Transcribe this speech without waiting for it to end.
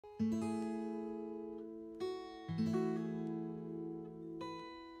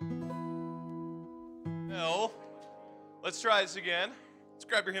Let's try this again. Let's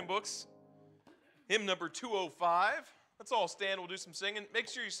grab your hymn books. Hymn number 205. Let's all stand. We'll do some singing. Make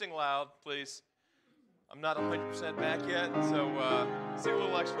sure you sing loud, please. I'm not 100% back yet, so sing a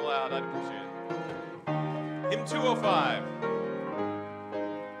little extra loud. I'd appreciate it. Hymn 205.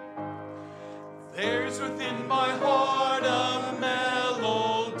 There's within my heart a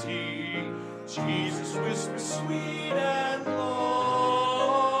melody, Jesus whispers sweet and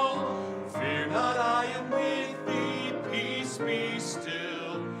low. Fear not, I am with thee, peace be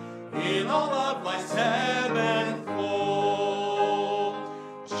still, in all of life's ebb and flow.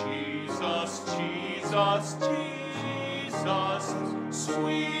 Jesus, Jesus, Jesus,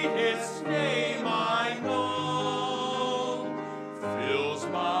 sweetest name I know, fills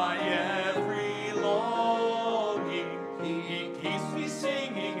my every longing. He keeps me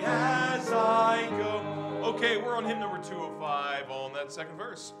singing as I go. Okay, we're on hymn number 205 on that second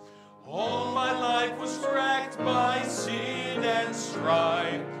verse. All my life was wrecked by sin and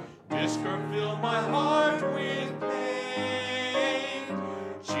strife. Discord filled my heart with pain.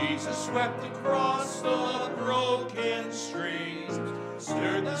 Jesus swept across the broken strings,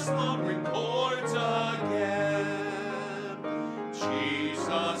 stirred the slumbering chords again.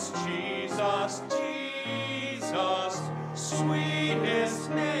 Jesus, Jesus, Jesus,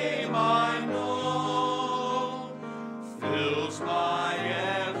 sweetest name I know, fills my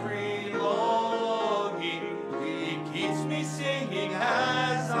every longing. He keeps me singing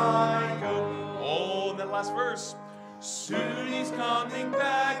as I go. Oh, that last verse. Soon he's coming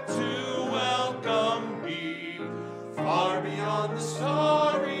back to welcome me, far beyond the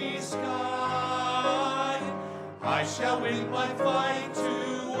starry sky. I shall win my fight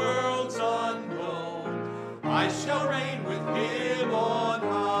to worlds unknown. I shall reign with him on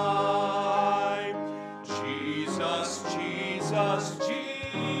high. Jesus, Jesus,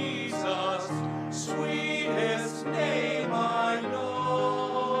 Jesus, sweetest name I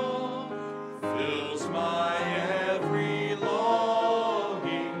know, fills my every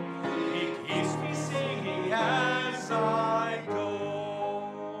longing. He keeps me singing as I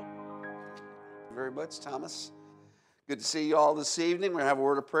go. Thank you very much, Thomas. Good to see you all this evening. We're going to have a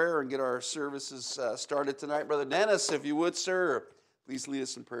word of prayer and get our services started tonight. Brother Dennis, if you would, sir, please lead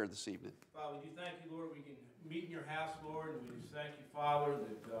us in prayer this evening. Father, we do thank you, Lord, we can meet in your house, Lord, and we just thank you, Father,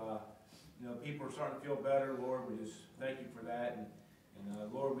 that people are starting to feel better, Lord. We just thank you for that.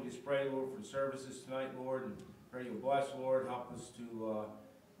 And Lord, we just pray, Lord, for the services tonight, Lord, and pray you'll bless, Lord. Help us to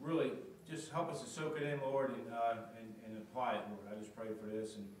really just help us to soak it in, Lord, and apply it, Lord. I just pray for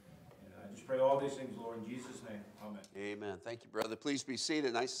this, and I just pray all these things, Lord, in Jesus' name. Amen. Amen. Thank you, brother. Please be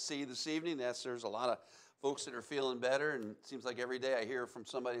seated. Nice to see you this evening. Yes, there's a lot of folks that are feeling better, and it seems like every day I hear from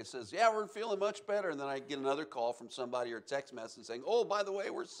somebody that says, yeah, we're feeling much better, and then I get another call from somebody or a text message saying, oh, by the way,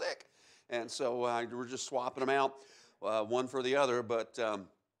 we're sick. And so we're just swapping them out, one for the other. But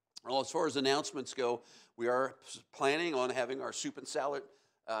as far as announcements go, we are planning on having our soup and salad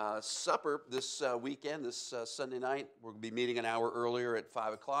supper this weekend, this Sunday night. We'll be meeting an hour earlier at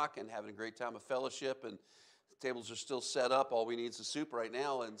 5 o'clock and having a great time of fellowship. And the tables are still set up. All we need is the soup right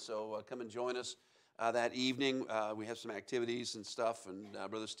now. And so come and join us that evening. We have some activities and stuff. And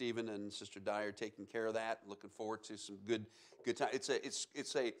Brother Stephen and Sister Dyer are taking care of that. Looking forward to some good time.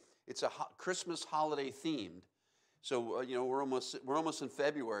 It's a Christmas holiday themed. So we're almost in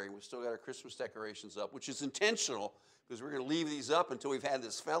February. We still got our Christmas decorations up, which is intentional because we're going to leave these up until we've had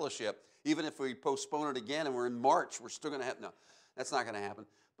this fellowship. Even if we postpone it again and we're in March, we're still going to have, no, that's not going to happen.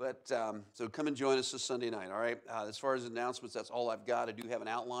 But so come and join us this Sunday night, all right? As far as announcements, that's all I've got. I do have an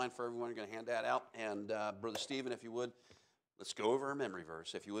outline for everyone. I'm going to hand that out. And Brother Stephen, if you would, let's go over our memory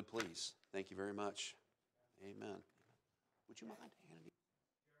verse, if you would, please. Thank you very much. Amen. Would you mind handing me?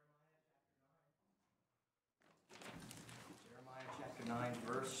 Jeremiah chapter 9,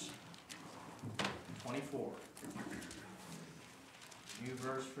 verse 24. New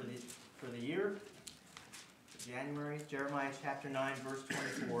verse for the year, January, Jeremiah chapter 9, verse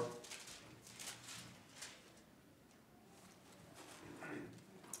 24.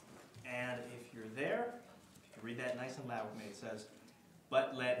 And if you're there, if you read that nice and loud with me, it says,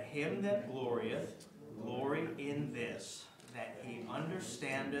 but let him that glorieth glory in this, that he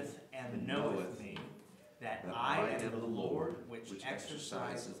understandeth and knoweth me, that I am the Lord, which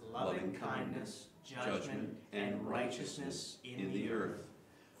exerciseth loving kindness, judgment, and righteousness in the earth.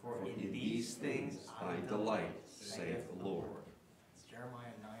 For in these things I delight, saith the Lord. It's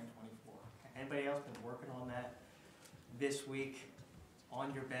Jeremiah 9:24. Anybody else been working on that this week,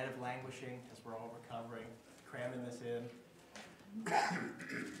 on your bed of languishing, as we're all recovering, cramming this in?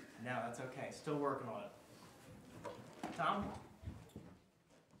 No, that's okay. Still working on it. Tom?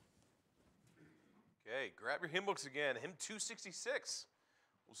 Okay, grab your hymn books again. Hymn 266.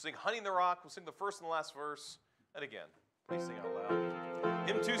 We'll sing Honey in the Rock. We'll sing the first and the last verse. And again, please sing out loud.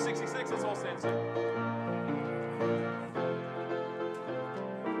 Hymn 266. Let's all stand and sing.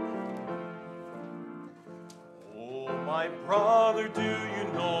 Oh, my brother, do you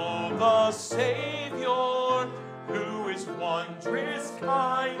know the Savior, who is wondrous,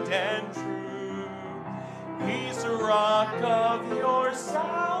 kind, and true? He's the rock of your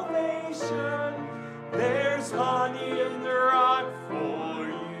salvation. There's honey in the rock for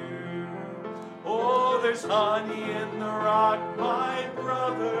you. Oh, there's honey in the rock, my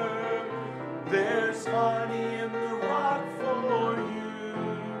brother. There's honey in the rock for you.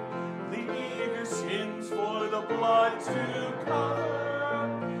 Leave your sins for the blood to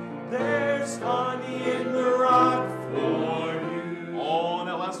cover. There's honey in the rock for you. Oh,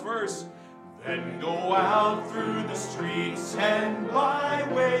 that last verse. Then go out through the streets and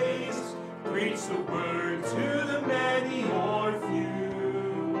byways, preach the word to the many or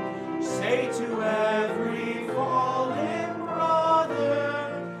few. Say to every fallen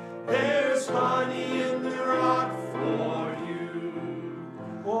brother, there's honey in the rock for you.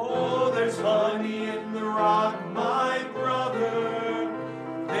 Oh, there's honey in the rock, my brother.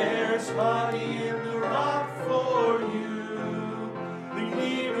 There's honey in the rock for you.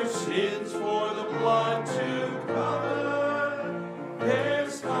 Leave your sins for the blood to cover.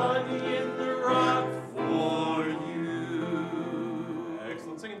 There's honey in the rock for you.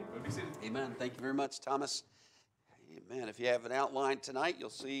 Excellent singing. Be seated. Amen. Thank you very much, Thomas. Amen. If you have an outline tonight, you'll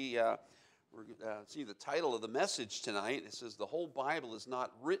see see the title of the message tonight. It says, "The whole Bible is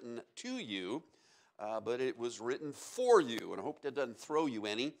not written to you, but it was written for you." And I hope that doesn't throw you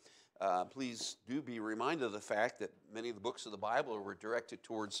any. Please do be reminded of the fact that many of the books of the Bible were directed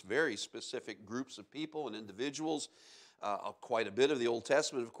towards very specific groups of people and individuals. Quite a bit of the Old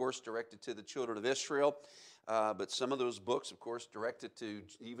Testament, of course, directed to the children of Israel. But some of those books, of course, directed to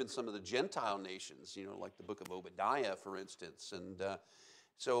even some of the Gentile nations, like the book of Obadiah, for instance. And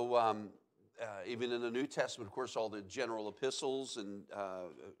even in the New Testament, of course, all the general epistles and,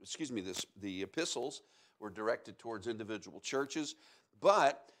 the epistles were directed towards individual churches.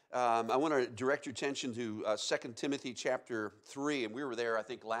 But I want to direct your attention to 2 Timothy chapter 3, and we were there, I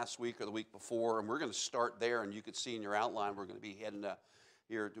think, last week or the week before, and we're going to start there, and you can see in your outline we're going to be heading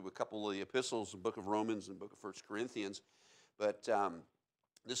here to a couple of the epistles, the book of Romans and the book of 1 Corinthians. But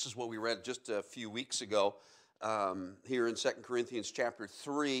this is what we read just a few weeks ago here in 2 Corinthians chapter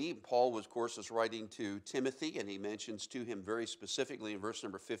 3. Paul, of course, is writing to Timothy, and he mentions to him very specifically in verse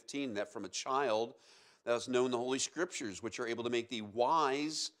number 15 that from a child thou hast known the Holy Scriptures, which are able to make thee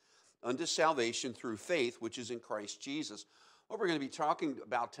wise unto salvation through faith, which is in Christ Jesus. What we're going to be talking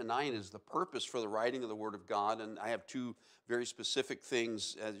about tonight is the purpose for the writing of the Word of God, and I have two very specific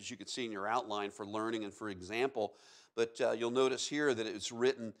things, as you can see in your outline, for learning and for example. But you'll notice here that it's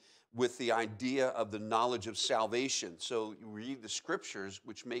written with the idea of the knowledge of salvation. So you read the Scriptures,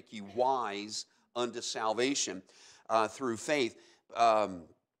 which make you wise unto salvation through faith.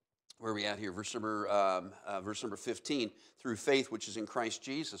 Where are we at here? Verse number 15. Through faith which is in Christ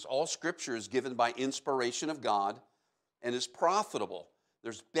Jesus. All Scripture is given by inspiration of God and is profitable.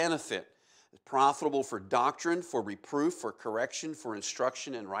 There's benefit. It's profitable for doctrine, for reproof, for correction, for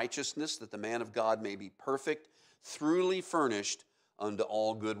instruction in righteousness, that the man of God may be perfect, thoroughly furnished unto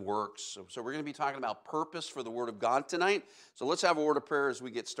all good works. So we're going to be talking about purpose for the Word of God tonight. So let's have a word of prayer as we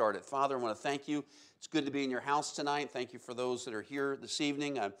get started. Father, I want to thank you. It's good to be in your house tonight. Thank you for those that are here this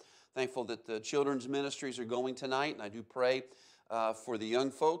evening. I'm thankful that the children's ministries are going tonight, and I do pray for the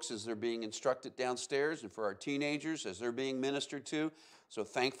young folks as they're being instructed downstairs, and for our teenagers as they're being ministered to. So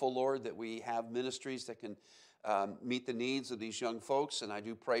thankful, Lord, that we have ministries that can meet the needs of these young folks, and I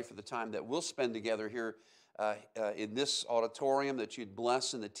do pray for the time that we'll spend together here in this auditorium, that you'd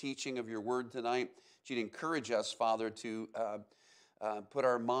bless in the teaching of your word tonight, that you'd encourage us, Father, to put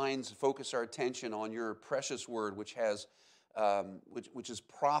our minds, focus our attention on your precious word, which has which is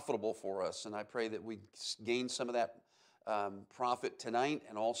profitable for us. And I pray that we gain some of that profit tonight,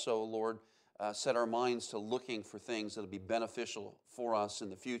 and also, Lord, set our minds to looking for things that will be beneficial for us in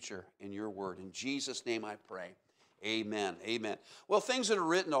the future in your word. In Jesus' name I pray. Amen. Amen. Well, things that are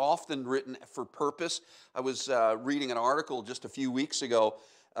written are often written for purpose. I was reading an article just a few weeks ago.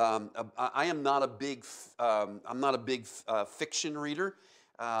 I'm not a big fiction reader.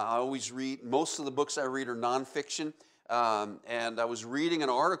 I always read, most of the books I read are nonfiction. And I was reading an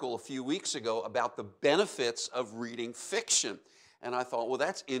article a few weeks ago about the benefits of reading fiction. And I thought, well,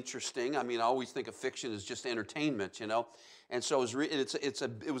 that's interesting. I mean, I always think of fiction as just entertainment, And so I was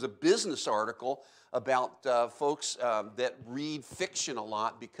it was a business article about folks that read fiction a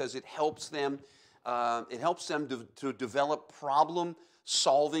lot because it helps them It helps them to develop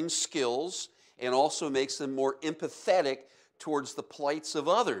problem-solving skills and also makes them more empathetic towards the plights of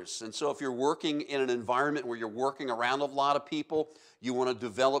others. And so if you're working in an environment where you're working around a lot of people, you want to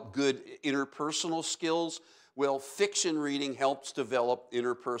develop good interpersonal skills, well, fiction reading helps develop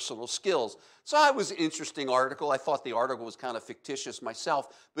interpersonal skills. So it was an interesting article. I thought the article was kind of fictitious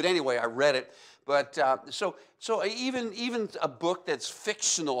myself, but anyway, I read it. But so even a book that's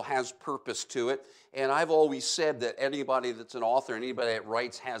fictional has purpose to it. And I've always said that anybody that's an author, anybody that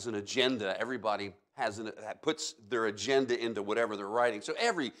writes has an agenda. Everybody puts their agenda into whatever they're writing. So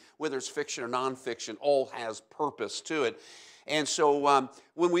whether it's fiction or nonfiction, all has purpose to it. And so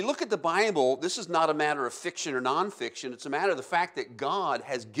when we look at the Bible, this is not a matter of fiction or nonfiction. It's a matter of the fact that God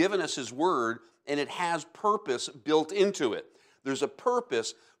has given us His Word, and it has purpose built into it. There's a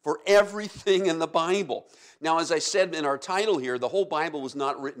purpose for everything in the Bible. Now, as I said in our title here, the whole Bible was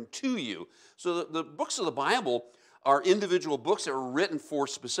not written to you. So the books of the Bible are individual books that were written for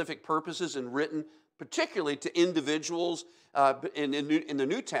specific purposes and written particularly to individuals in the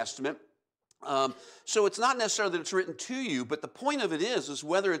New Testament. So it's not necessarily that it's written to you, but the point of it is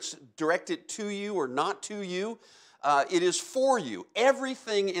whether it's directed to you or not to you, it is for you.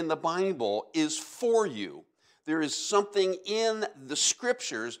 Everything in the Bible is for you. There is something in the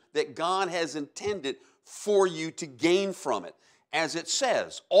Scriptures that God has intended for you to gain from it. As it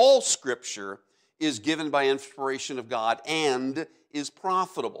says, all Scripture is given by inspiration of God and is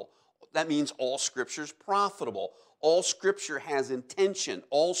profitable. That means all Scripture is profitable. All Scripture has intention.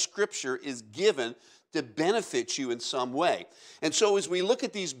 All Scripture is given to benefit you in some way. And so as we look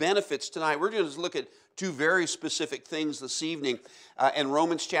at these benefits tonight, we're going to look at two very specific things this evening. And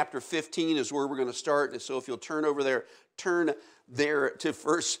Romans chapter 15 is where we're going to start. And so if you'll turn there to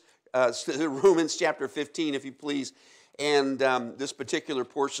Romans chapter 15, if you please. And this particular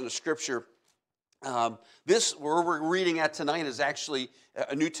portion of Scripture, this where we're reading at tonight is actually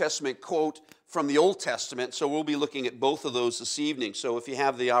a New Testament quote from the Old Testament, so we'll be looking at both of those this evening. So if you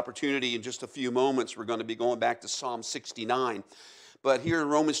have the opportunity in just a few moments, we're going to be going back to Psalm 69. But here in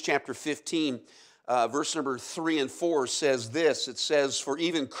Romans chapter 15, verse number 3 and 4 says this. It says, "For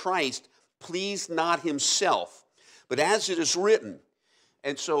even Christ pleased not himself, but as it is written,"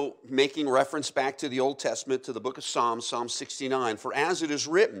 and so making reference back to the Old Testament, to the book of Psalms, Psalm 69, "For as it is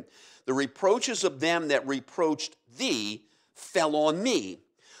written, the reproaches of them that reproached thee fell on me.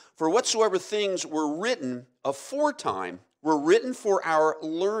 For whatsoever things were written aforetime were written for our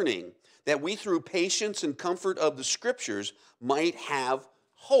learning, that we through patience and comfort of the Scriptures might have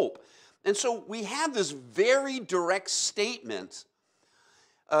hope." And so we have this very direct statement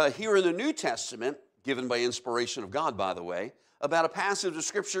here in the New Testament, given by inspiration of God, by the way, about a passage of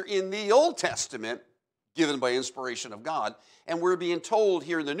Scripture in the Old Testament, given by inspiration of God. And we're being told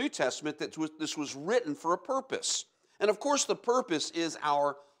here in the New Testament that this was written for a purpose. And of course, the purpose is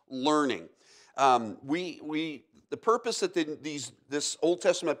our learning. The purpose that this Old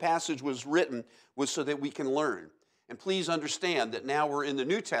Testament passage was written was so that we can learn. And please understand that now we're in the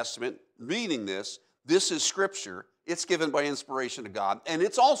New Testament reading this. This is Scripture. It's given by inspiration of God, and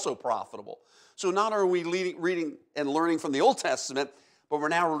it's also profitable. So not are we reading and learning from the Old Testament, but we're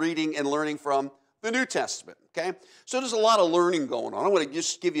now reading and learning from the New Testament, okay? So there's a lot of learning going on. I want to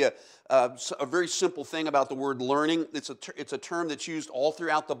just give you a very simple thing about the word learning. It's a term that's used all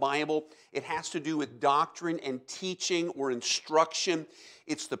throughout the Bible. It has to do with doctrine and teaching or instruction.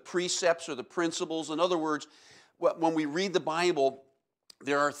 It's the precepts or the principles. In other words, when we read the Bible,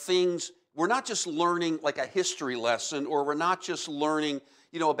 there are things, we're not just learning like a history lesson, or we're not just learning,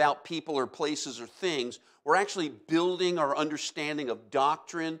 about people or places or things. We're actually building our understanding of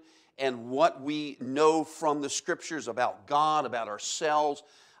doctrine and what we know from the Scriptures about God, about ourselves,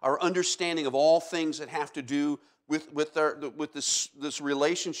 our understanding of all things that have to do with this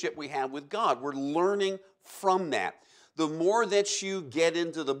relationship we have with God. We're learning from that. The more that you get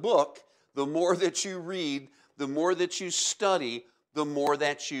into the book, the more that you read, the more that you study, the more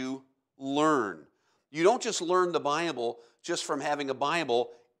that you learn. You don't just learn the Bible just from having a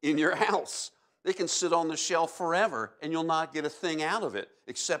Bible in your house. They can sit on the shelf forever and you'll not get a thing out of it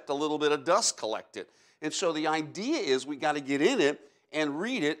except a little bit of dust collected. And so the idea is we got to get in it and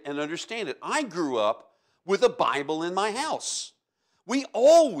read it and understand it. I grew up with a Bible in my house. We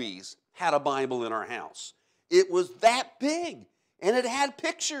always had a Bible in our house. It was that big and it had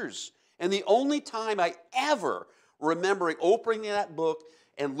pictures. And the only time I ever remember opening that book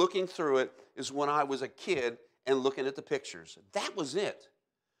and looking through it is when I was a kid and looking at the pictures. That was it.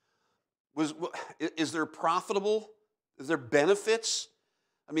 Is there profitable? Is there benefits?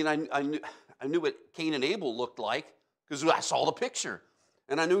 I mean, I knew what Cain and Abel looked like because I saw the picture.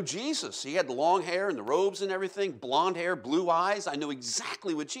 And I knew Jesus. He had the long hair and the robes and everything, blonde hair, blue eyes. I knew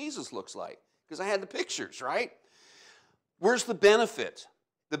exactly what Jesus looks like because I had the pictures, right? Where's the benefit?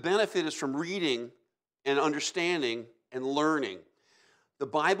 The benefit is from reading and understanding and learning. The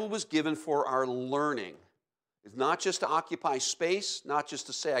Bible was given for our learning. It's not just to occupy space, not just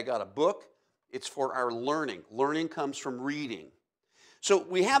to say I got a book. It's for our learning. Learning comes from reading. So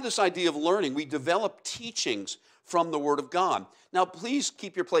we have this idea of learning. We develop teachings from the Word of God. Now, please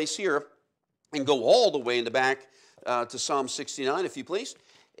keep your place here and go all the way in the back to Psalm 69, if you please.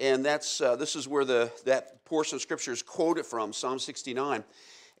 And this is where that portion of Scripture is quoted from, Psalm 69.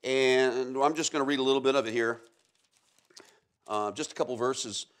 And I'm just going to read a little bit of it here. Just a couple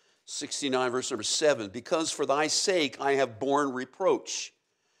verses. 69, verse number 7. Because for thy sake I have borne reproach.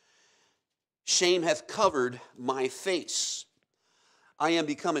 Shame hath covered my face. I am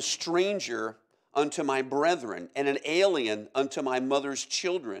become a stranger unto my brethren, and an alien unto my mother's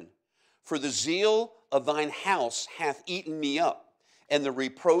children. For the zeal of thine house hath eaten me up, and the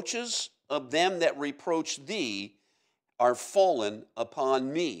reproaches of them that reproach thee are fallen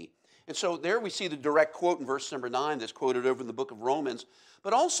upon me. And so there we see the direct quote in verse number 9 that's quoted over in the book of Romans.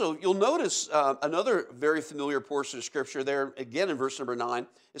 But also, you'll notice another very familiar portion of Scripture there, again in verse number 9.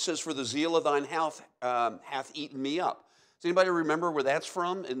 It says, for the zeal of thine house hath eaten me up. Does anybody remember where that's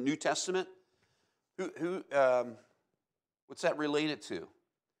from in the New Testament? What's that related to?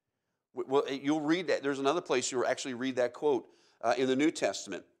 Well, you'll read that. There's another place you'll actually read that quote in the New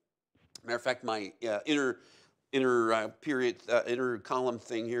Testament. Matter of fact, my inner column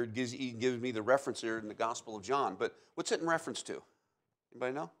thing here gives me the reference here in the Gospel of John. But what's it in reference to?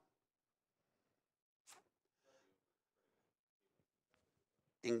 Anybody know?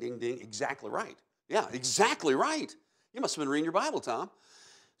 Ding, ding, ding. Exactly right. Yeah, exactly right. You must have been reading your Bible, Tom.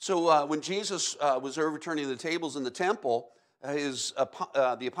 So when Jesus was overturning the tables in the temple,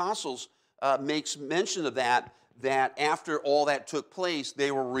 the apostles makes mention of that after all that took place,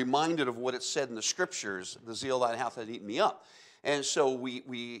 they were reminded of what it said in the Scriptures, the zeal of thine house hath eaten me up. And so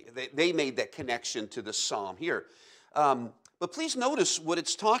they made that connection to the psalm here. But please notice what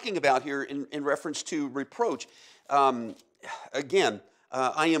it's talking about here in reference to reproach. Again,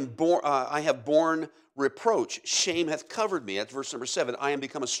 I have borne reproach. Shame hath covered me. That's verse number 7. I am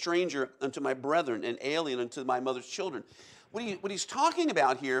become a stranger unto my brethren, an alien unto my mother's children. What he's talking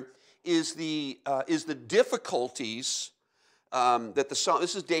about here is the difficulties that the psalm.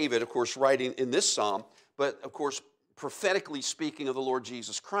 This is David, of course, writing in this psalm, but of course, prophetically speaking of the Lord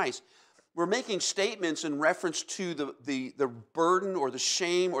Jesus Christ. We're making statements in reference to the burden or the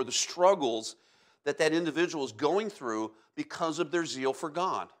shame or the struggles that individual is going through because of their zeal for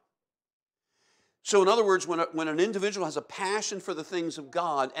God. So in other words, when an individual has a passion for the things of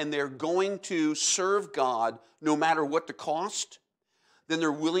God and they're going to serve God no matter what the cost, then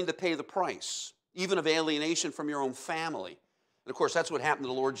they're willing to pay the price, even of alienation from your own family. And of course, that's what happened to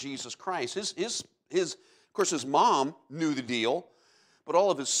the Lord Jesus Christ. Of course, his mom knew the deal, but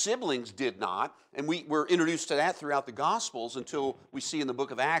all of his siblings did not. And we were introduced to that throughout the Gospels until we see in the book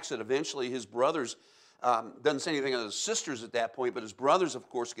of Acts that eventually his brothers, doesn't say anything of his sisters at that point, but his brothers, of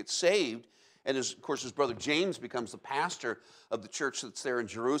course, get saved. And of course, his brother James becomes the pastor of the church that's there in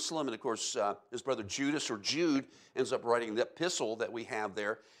Jerusalem. And of course, his brother Judas or Jude ends up writing the epistle that we have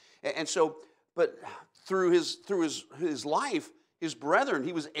there. And so, but through his life, his brethren,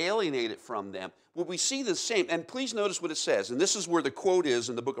 he was alienated from them. Well, we see the same. And please notice what it says. And this is where the quote is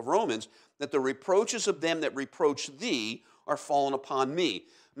in the book of Romans, that the reproaches of them that reproach thee are fallen upon me.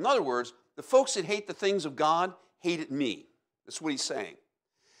 In other words, the folks that hate the things of God hated me. That's what he's saying.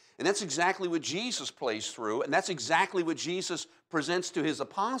 And that's exactly what Jesus plays through, and that's exactly what Jesus presents to his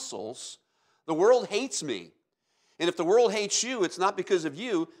apostles. The world hates me. And if the world hates you, it's not because of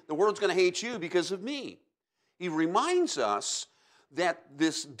you. The world's going to hate you because of me. He reminds us that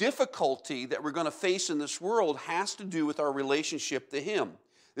this difficulty that we're going to face in this world has to do with our relationship to him.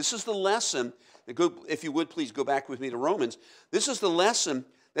 This is the lesson. If you would, please go back with me to Romans. This is the lesson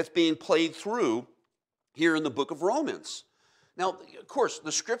that's being played through here in the book of Romans. Now, of course,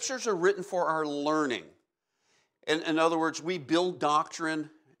 the Scriptures are written for our learning. In other words, we build doctrine,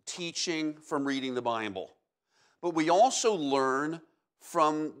 teaching from reading the Bible. But we also learn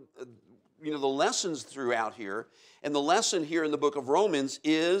from the lessons throughout here. And the lesson here in the book of Romans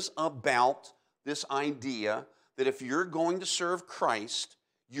is about this idea that if you're going to serve Christ,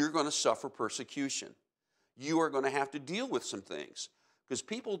 you're going to suffer persecution. You are going to have to deal with some things because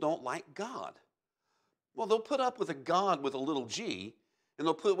people don't like God. Well, they'll put up with a God with a little g, and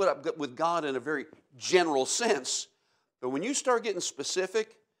they'll put up with God in a very general sense. But when you start getting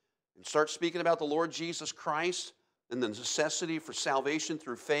specific and start speaking about the Lord Jesus Christ, and the necessity for salvation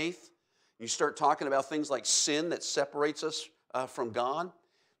through faith, you start talking about things like sin that separates us from God,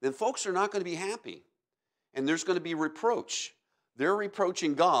 then folks are not going to be happy. And there's going to be reproach. They're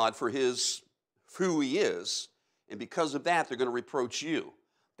reproaching God for who he is, and because of that, they're going to reproach you.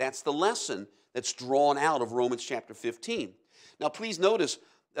 That's the lesson that's drawn out of Romans chapter 15. Now, please notice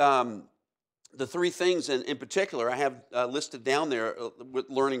the three things in particular I have listed down there what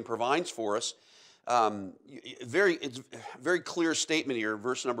learning provides for us. It's a very clear statement here,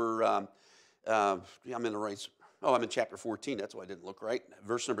 verse number, I'm in chapter 14, that's why I didn't look right.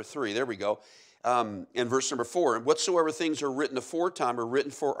 Verse number 3, there we go. And verse number 4, and whatsoever things are written aforetime are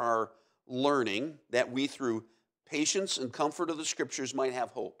written for our learning, that we through patience and comfort of the Scriptures might have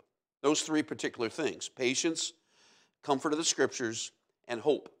hope. Those three particular things, patience, comfort of the Scriptures, and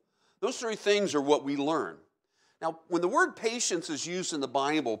hope. Those three things are what we learn. Now, when the word patience is used in the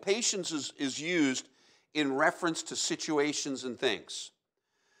Bible, patience is used in reference to situations and things.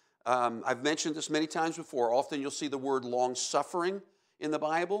 I've mentioned this many times before. Often you'll see the word long-suffering in the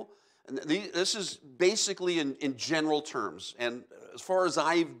Bible. And this is basically in general terms. And as far as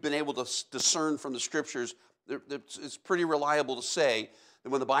I've been able to discern from the Scriptures, it's pretty reliable to say that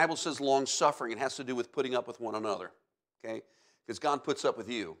when the Bible says long-suffering, it has to do with putting up with one another. Okay? Because God puts up with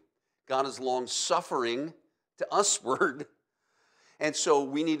you. God is long-suffering to usward, and so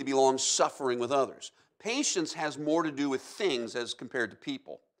we need to be long-suffering with others. Patience has more to do with things as compared to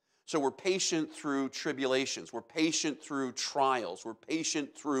people. So we're patient through tribulations. We're patient through trials. We're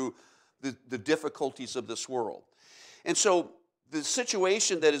patient through the difficulties of this world. And so the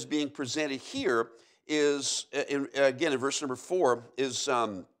situation that is being presented here is, again, in verse number 4, is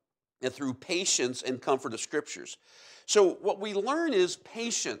through patience and comfort of Scriptures. So what we learn is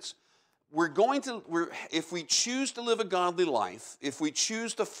patience. If we choose to live a godly life, if we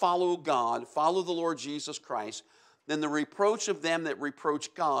choose to follow God, follow the Lord Jesus Christ, then the reproach of them that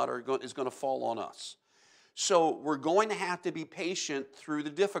reproach God is going to fall on us. So we're going to have to be patient through the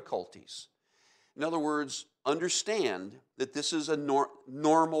difficulties. In other words, understand that this is a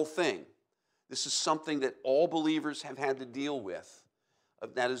normal thing. This is something that all believers have had to deal with.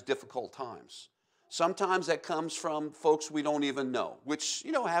 That is difficult times. Sometimes that comes from folks we don't even know, which,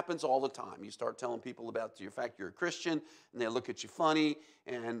 happens all the time. You start telling people about the fact you're a Christian, and they look at you funny,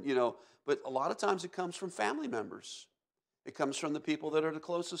 and, but a lot of times it comes from family members. It comes from the people that are the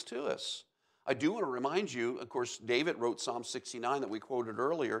closest to us. I do want to remind you, of course, David wrote Psalm 69 that we quoted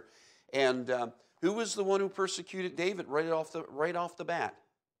earlier, and who was the one who persecuted David right off the bat?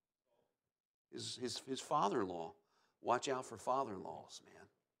 His father-in-law. Watch out for father-in-laws, man.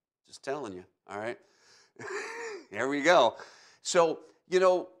 Just telling you, all right? There we go. So,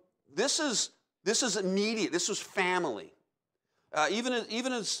 this is immediate. This was family.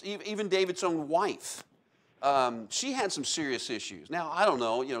 Even David's own wife, she had some serious issues. Now, I don't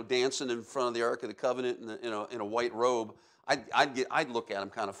know, dancing in front of the Ark of the Covenant in a white robe, I'd look at him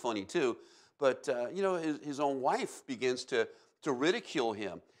kind of funny too. But, his own wife begins to ridicule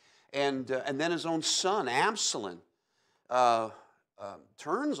him. And then his own son, Absalom,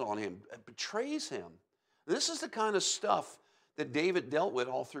 turns on him, betrays him. This is the kind of stuff that David dealt with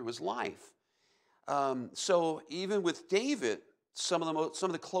all through his life. So even with David, some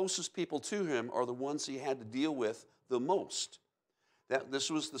of the closest people to him are the ones he had to deal with the most. This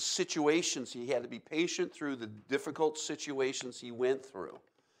was the situations he had to be patient through, the difficult situations he went through.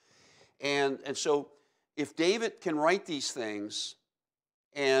 And so if David can write these things,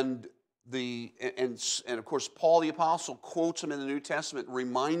 and of course Paul the Apostle quotes them in the New Testament,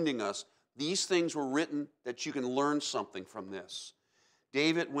 reminding us these things were written that you can learn something from this.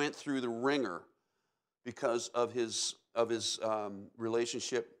 David went through the ringer because of his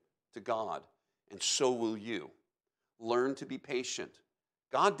relationship to God, and so will you. Learn to be patient.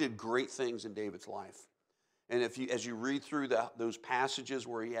 God did great things in David's life. And as you read through those passages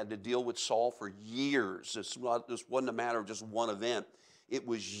where he had to deal with Saul for years, this wasn't a matter of just one event. It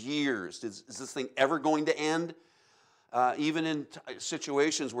was years. Is this thing ever going to end? Even in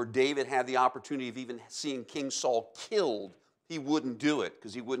situations where David had the opportunity of even seeing King Saul killed, he wouldn't do it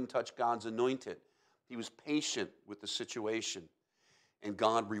because he wouldn't touch God's anointed. He was patient with the situation, and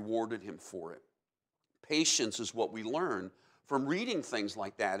God rewarded him for it. Patience is what we learn from reading things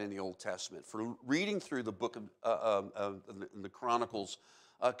like that in the Old Testament, for reading through the book of the Chronicles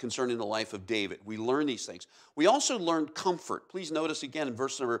concerning the life of David. We learn these things. We also learn comfort. Please notice again in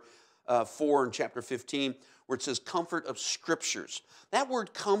verse number 4 in chapter 15, where it says comfort of Scriptures. That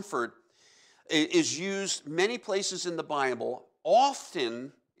word comfort is used many places in the Bible.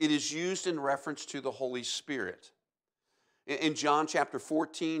 Often it is used in reference to the Holy Spirit. In John chapter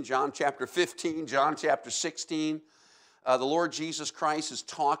 14, John chapter 15, John chapter 16, the Lord Jesus Christ is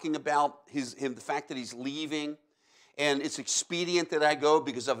talking about the fact that he's leaving. And it's expedient that I go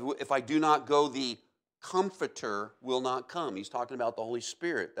because if I do not go, the Comforter will not come. He's talking about the Holy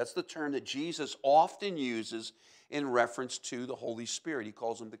Spirit. That's the term that Jesus often uses in reference to the Holy Spirit. He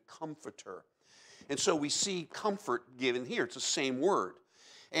calls him the Comforter. And so we see comfort given here. It's the same word.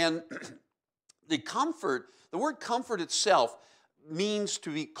 And the word comfort itself means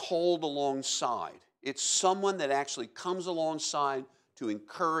to be called alongside. It's someone that actually comes alongside to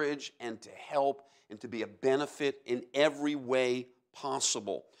encourage and to help and to be a benefit in every way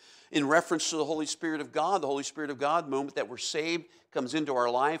possible. In reference to the Holy Spirit of God, the moment that we're saved, comes into our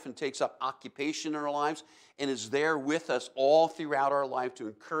life and takes up occupation in our lives and is there with us all throughout our life to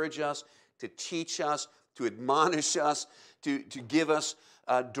encourage us, to teach us, to admonish us, to give us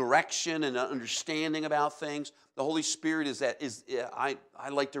direction and understanding about things. The Holy Spirit I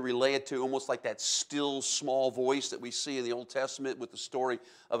like to relay it to almost like that still small voice that we see in the Old Testament with the story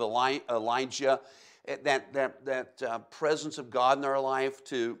of Elijah, that presence of God in our life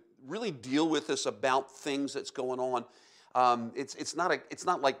to really deal with us about things that's going on. It's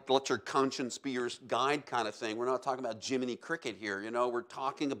not like let your conscience be your guide kind of thing. We're not talking about Jiminy Cricket here. We're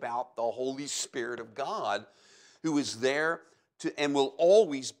talking about the Holy Spirit of God who is there and will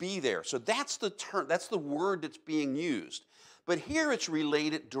always be there. So that's the term, that's the word that's being used. But here it's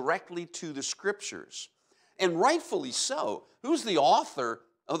related directly to the Scriptures. And rightfully so. Who's the author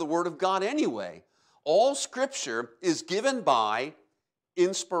of the Word of God anyway? All Scripture is given by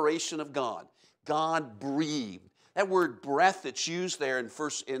inspiration of God. God breathed. That word breath that's used there in 2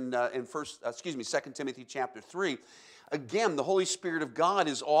 Timothy chapter 3. Again, the Holy Spirit of God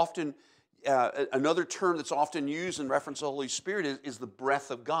is often another term that's often used in reference to the Holy Spirit is the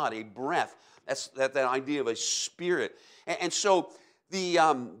breath of God, a breath. That's that idea of a spirit. And so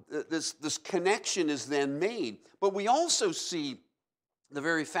this connection is then made. But we also see the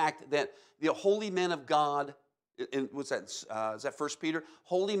very fact that the holy men of God, what's that? Is that 1 Peter?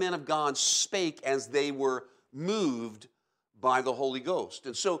 Holy men of God spake as they were moved by the Holy Ghost.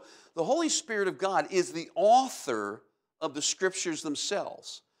 And so the Holy Spirit of God is the author of the Scriptures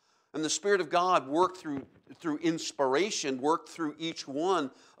themselves. And the Spirit of God worked through inspiration, worked through each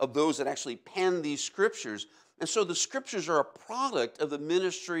one of those that actually penned these Scriptures. And so the Scriptures are a product of the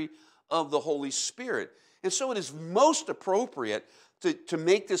ministry of the Holy Spirit. And so it is most appropriate to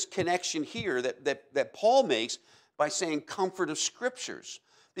make this connection here that Paul makes by saying comfort of Scriptures,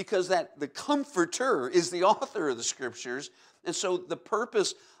 because that the Comforter is the author of the Scriptures. And so the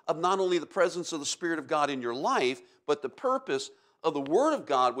purpose of not only the presence of the Spirit of God in your life, but the purpose of the Word of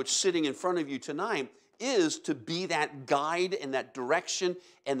God, which is sitting in front of you tonight, is to be that guide and that direction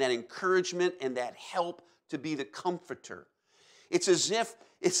and that encouragement and that help, to be the Comforter. It's as if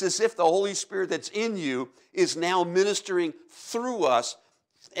the Holy Spirit that's in you is now ministering through us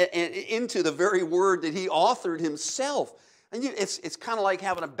into the very Word that He authored Himself. And it's kind of like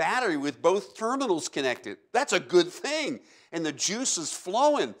having a battery with both terminals connected. That's a good thing. And the juice is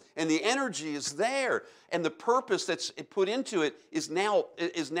flowing, and the energy is there, and the purpose that's put into it is now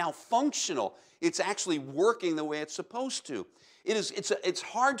functional. It's actually working the way it's supposed to. It's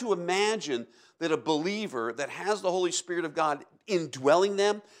hard to imagine that a believer that has the Holy Spirit of God indwelling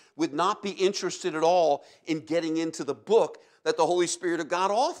them would not be interested at all in getting into the book that the Holy Spirit of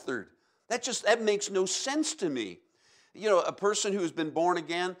God authored. That makes no sense to me. A person who has been born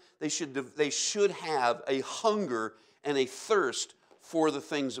again, they should have a hunger and a thirst for the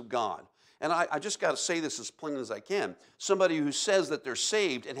things of God. And I just got to say this as plain as I can. Somebody who says that they're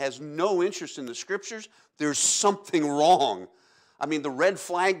saved and has no interest in the Scriptures, there's something wrong. I mean, the red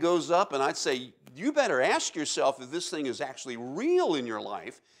flag goes up, and I'd say, you better ask yourself if this thing is actually real in your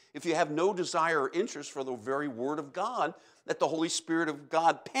life, if you have no desire or interest for the very Word of God that the Holy Spirit of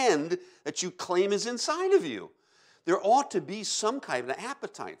God penned that you claim is inside of you. There ought to be some kind of an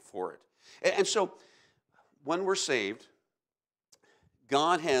appetite for it. And so, when we're saved,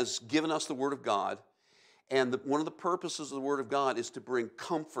 God has given us the Word of God, and one of the purposes of the Word of God is to bring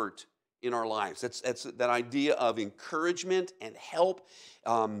comfort in our lives. That's that idea of encouragement and help.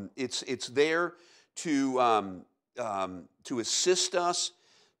 It's there to assist us,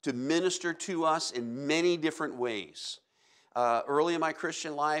 to minister to us in many different ways. Early in my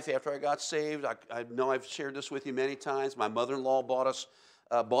Christian life, after I got saved, I know I've shared this with you many times. My mother-in-law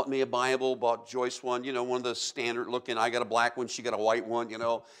bought me a Bible, bought Joyce one, one of the standard looking. I got a black one, she got a white one,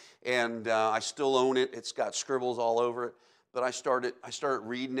 and I still own it. It's got scribbles all over it. But I started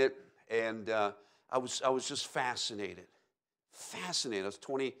reading it, and I was just fascinated. I was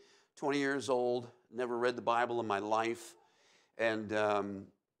 20 years old, never read the Bible in my life, and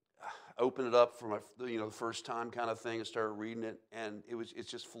opened it up for my, the first time kind of thing and started reading it, and it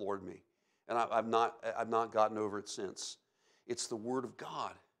just floored me. And I've not gotten over it since. It's the Word of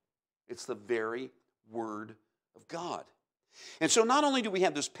God. It's the very Word of God. And so not only do we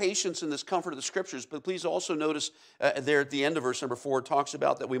have this patience and this comfort of the Scriptures, but please also notice there at the end of verse number 4, it talks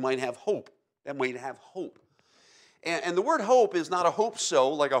about that we might have hope. That we might have hope. And the word hope is not a hope so,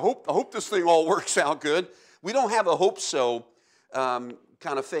 like I hope this thing all works out good. We don't have a hope so kind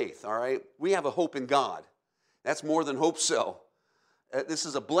of faith, all right? We have a hope in God. That's more than hope so. This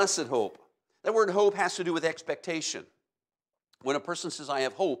is a blessed hope. That word hope has to do with expectation. When a person says, I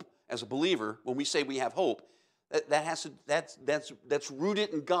have hope, as a believer, when we say we have hope, that's rooted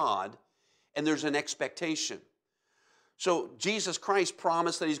in God, and there's an expectation. So Jesus Christ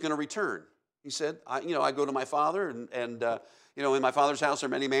promised that he's going to return. He said, I go to my Father, and in my Father's house are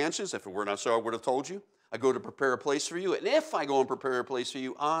many mansions. If it were not so, I would have told you. I go to prepare a place for you, and if I go and prepare a place for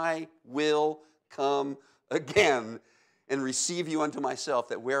you, I will come again and receive you unto myself,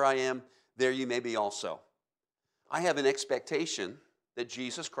 that where I am, there you may be also. I have an expectation that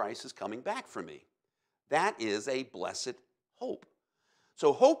Jesus Christ is coming back for me. That is a blessed hope.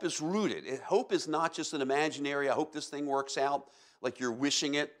 So hope is rooted. Hope is not just an imaginary, I hope this thing works out like you're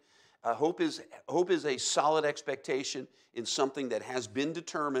wishing it. Hope is a solid expectation in something that has been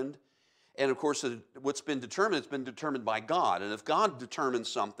determined. And of course, what's been determined, it's been determined by God. And if God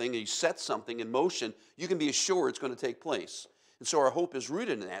determines something, he sets something in motion, you can be assured it's going to take place. And so our hope is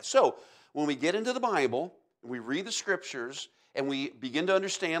rooted in that. So when we get into the Bible, we read the Scriptures, and we begin to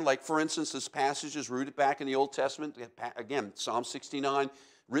understand, like for instance, this passage is rooted back in the Old Testament. Again, Psalm 69,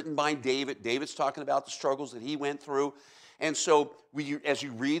 written by David. David's talking about the struggles that he went through. And so as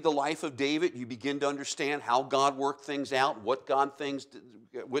you read the life of David, you begin to understand how God worked things out, what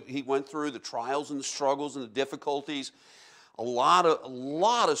he went through, the trials and the struggles and the difficulties. A lot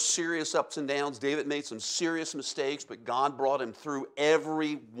of serious ups and downs. David made some serious mistakes, but God brought him through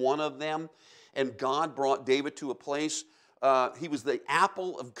every one of them. And God brought David to a place, he was the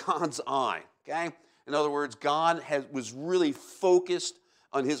apple of God's eye, okay? In other words, God was really focused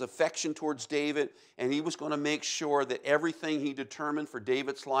on his affection towards David, and he was going to make sure that everything he determined for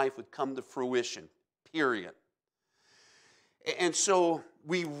David's life would come to fruition, period. And so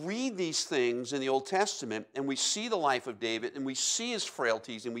we read these things in the Old Testament, and we see the life of David, and we see his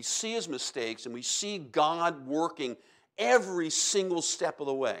frailties, and we see his mistakes, and we see God working every single step of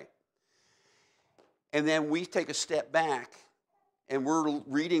the way. And then we take a step back, and we're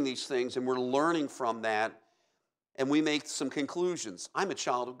reading these things, and we're learning from that, and we make some conclusions. I'm a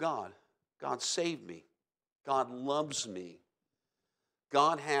child of God. God saved me. God loves me.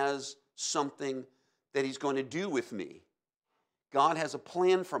 God has something that he's going to do with me. God has a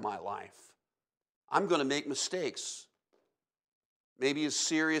plan for my life. I'm going to make mistakes, maybe as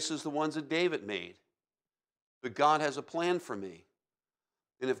serious as the ones that David made. But God has a plan for me.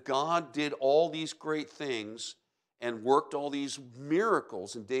 And if God did all these great things and worked all these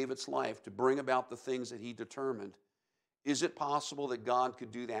miracles in David's life to bring about the things that he determined, is it possible that God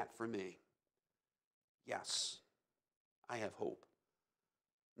could do that for me? Yes, I have hope.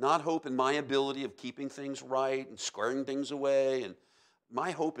 Not hope in my ability of keeping things right and squaring things away. And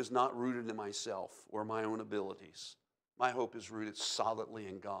my hope is not rooted in myself or my own abilities. My hope is rooted solidly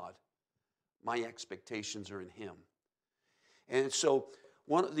in God. My expectations are in him. And so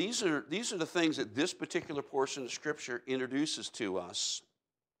these are the things that this particular portion of Scripture introduces to us.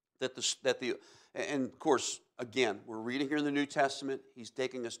 And of course, again, we're reading here in the New Testament. He's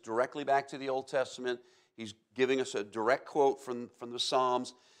taking us directly back to the Old Testament. He's giving us a direct quote from the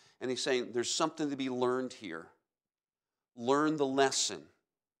Psalms. And he's saying there's something to be learned here. Learn the lesson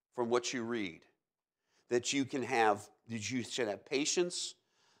from what you read. That you should have patience.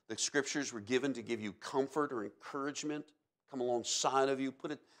 The Scriptures were given to give you comfort or encouragement. Come alongside of you.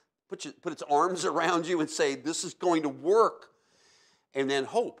 Put its arms around you and say, this is going to work. And then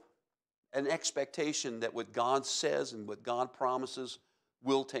hope. An expectation that what God says and what God promises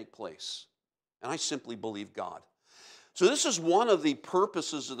will take place. And I simply believe God. So this is one of the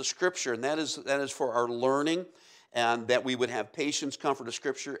purposes of the Scripture, and that is for our learning, and that we would have patience, comfort of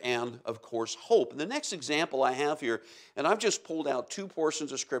Scripture, and, of course, hope. And the next example I have here, and I've just pulled out two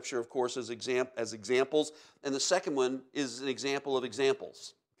portions of Scripture, of course, as examples, and the second one is an example of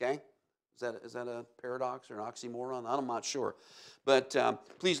examples, okay? Is that a paradox or an oxymoron? I'm not sure. But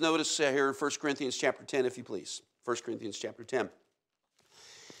please notice here in 1 Corinthians chapter 10, if you please. 1 Corinthians chapter 10.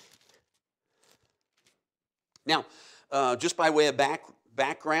 Now, just by way of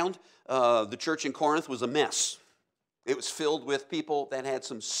background, the church in Corinth was a mess. It was filled with people that had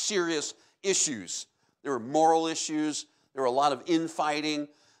some serious issues. There were moral issues. There were a lot of infighting.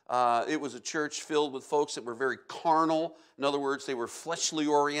 It was a church filled with folks that were very carnal. In other words, they were fleshly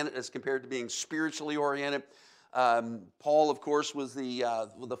oriented as compared to being spiritually oriented. Paul, of course, was the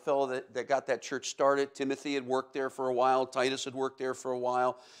fellow that got that church started. Timothy had worked there for a while. Titus had worked there for a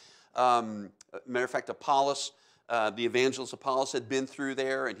while. Matter of fact, Apollos, the evangelist Apollos, had been through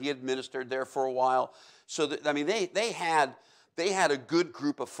there, and he had ministered there for a while. So, they had a good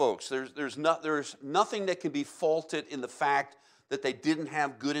group of folks. There's nothing that can be faulted in the fact that they didn't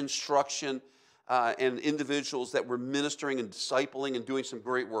have good instruction and individuals that were ministering and discipling and doing some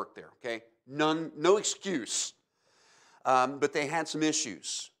great work there, okay? No excuse. But they had some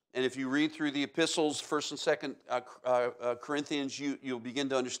issues. And if you read through the epistles, 1st and 2nd Corinthians, you'll begin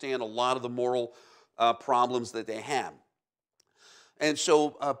to understand a lot of the moral problems that they had. And so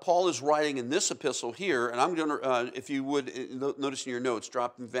Paul is writing in this epistle here, and I'm going to, if you would, notice in your notes,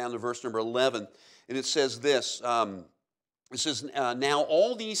 drop them down to verse number 11, and it says this. It says, now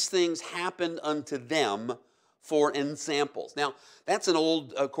all these things happened unto them for ensamples. Now, that's an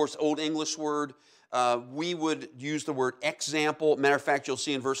old English word. We would use the word example. Matter of fact, you'll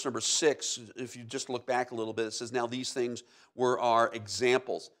see in verse number 6, if you just look back a little bit, it says, now these things were our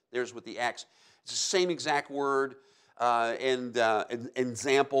examples. There's with the X. It's the same exact word, and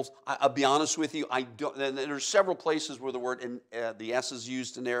examples. I'll be honest with you, there's several places where the word, the S is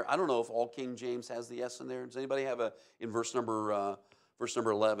used in there. I don't know if all King James has the S in there. Does anybody have in verse number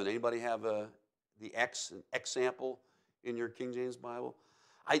 11, anybody have the example in your King James Bible?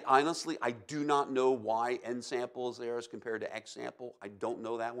 Honestly, I do not know why ensample is there as compared to example. I don't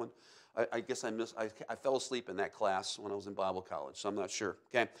know that one. I guess I fell asleep in that class when I was in Bible college, so I'm not sure.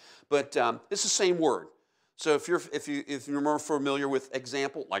 Okay, but it's the same word. So if you're more familiar with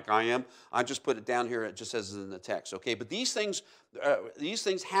example, like I am, I just put it down here. It just says it in the text. Okay, but these things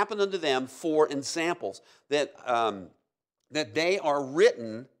happen unto them for ensamples, that they are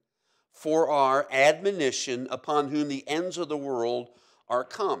written for our admonition, upon whom the ends of the world are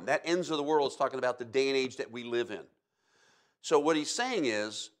come. That ends of the world is talking about the day and age that we live in. So what he's saying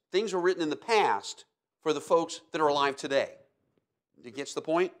is, things were written in the past for the folks that are alive today. You get the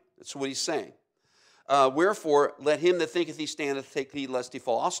point? That's what he's saying. Wherefore, let him that thinketh he standeth take heed lest he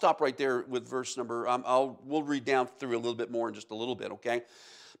fall. I'll stop right there with verse number. We'll read down through a little bit more in just a little bit, okay?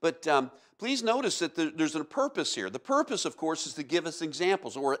 But please notice that there's a purpose here. The purpose, of course, is to give us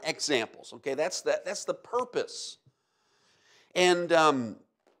examples or examples, okay? That's the purpose. And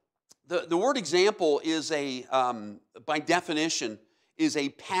the word example is by definition, is a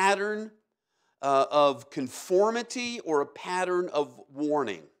pattern of conformity or a pattern of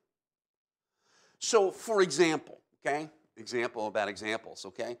warning. So, for example, okay, example about examples,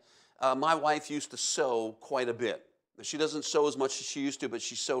 okay? My wife used to sew quite a bit. She doesn't sew as much as she used to, but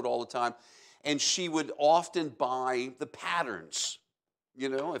she sewed all the time. And she would often buy the patterns. You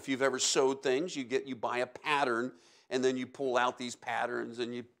know, if you've ever sewed things, you buy a pattern, and then you pull out these patterns,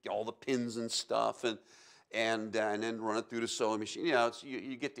 and you get all the pins and stuff, and then run it through the sewing machine. You know,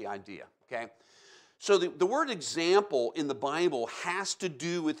 you get the idea, okay? So the word example in the Bible has to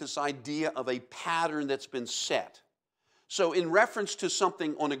do with this idea of a pattern that's been set. So in reference to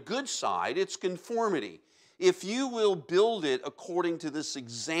something on a good side, it's conformity. If you will build it according to this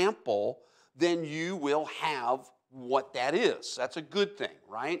example, then you will have what that is. That's a good thing,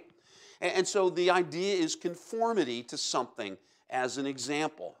 right? And so the idea is conformity to something as an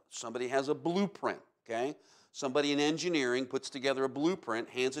example. Somebody has a blueprint, okay? Somebody in engineering puts together a blueprint,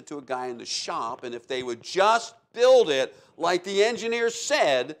 hands it to a guy in the shop, and if they would just build it like the engineer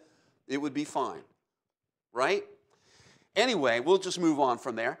said, it would be fine, right? Anyway, we'll just move on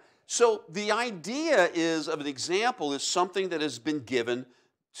from there. So the idea of an example is something that has been given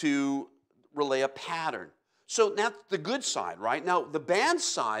to relay a pattern. So that's the good side, right? Now, the bad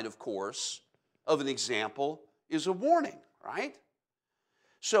side, of course, of an example is a warning, right?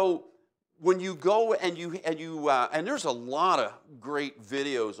 So when you go and and there's a lot of great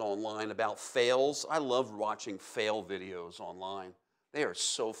videos online about fails. I love watching fail videos online. They are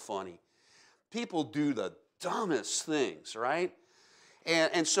so funny. People do the dumbest things, right?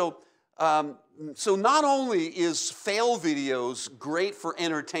 And so not only is fail videos great for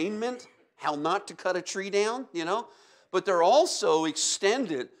entertainment, how not to cut a tree down, you know, but they're also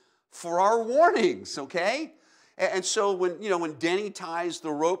extended for our warnings, okay? And so when Denny ties the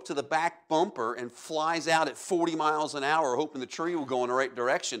rope to the back bumper and flies out at 40 miles an hour hoping the tree will go in the right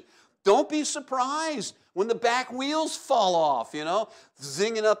direction, don't be surprised when the back wheels fall off, you know,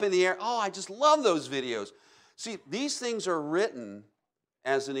 zinging up in the air. Oh, I just love those videos. See, these things are written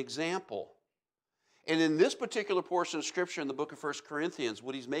as an example. And in this particular portion of Scripture in the book of 1 Corinthians,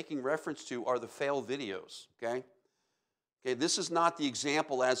 what he's making reference to are the fail videos, okay? Okay, this is not the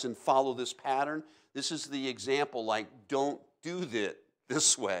example as in follow this pattern. This is the example like don't do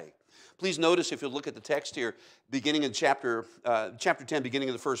this way. Please notice if you look at the text here, beginning in chapter 10, beginning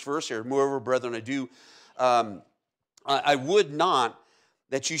of the first verse here, moreover, brethren, I would not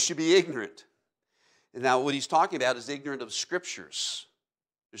that you should be ignorant. Now, what he's talking about is ignorant of Scriptures.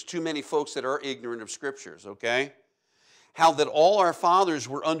 There's too many folks that are ignorant of Scriptures, okay? How that all our fathers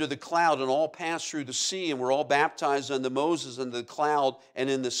were under the cloud and all passed through the sea and were all baptized unto Moses under the cloud and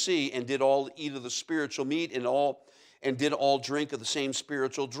in the sea and did all eat of the spiritual meat and did all drink of the same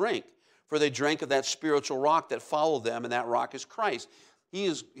spiritual drink. For they drank of that spiritual rock that followed them, and that rock is Christ.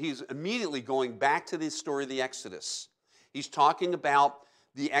 He's immediately going back to the story of the Exodus. He's talking about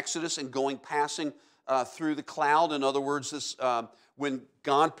the Exodus and passing through the cloud. In other words, when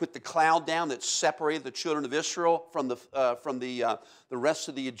God put the cloud down that separated the children of Israel from the rest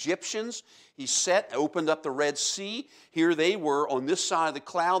of the Egyptians, he opened up the Red Sea. Here they were on this side of the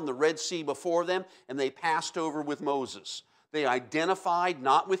cloud and the Red Sea before them, and they passed over with Moses. They identified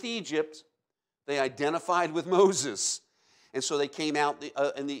not with Egypt, they identified with Moses. And so they came out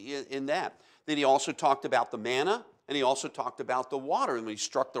in that. Then he also talked about the manna, and he also talked about the water. And when he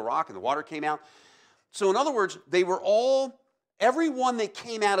struck the rock and the water came out. So in other words, everyone that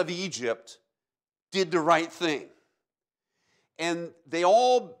came out of Egypt did the right thing. And they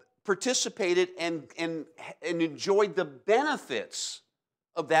all participated and enjoyed the benefits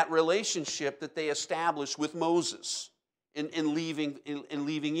of that relationship that they established with Moses in leaving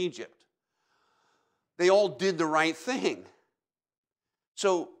Egypt. They all did the right thing.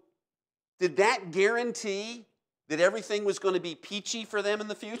 So did that guarantee that everything was going to be peachy for them in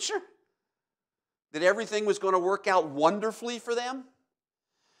the future? That everything was going to work out wonderfully for them?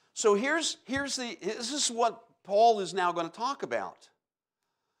 So this is what Paul is now going to talk about.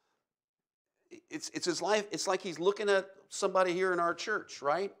 It's his life. It's like he's looking at somebody here in our church,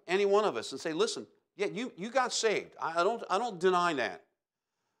 right? Any one of us, and say, listen, yeah, you got saved. I don't deny that.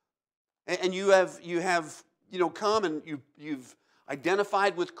 And you have come and you've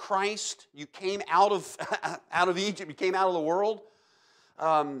identified with Christ. You came out of Egypt. You came out of the world.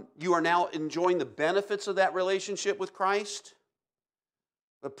 You are now enjoying the benefits of that relationship with Christ.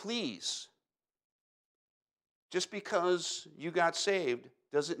 But please, just because you got saved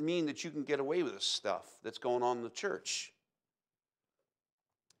doesn't mean that you can get away with this stuff that's going on in the church.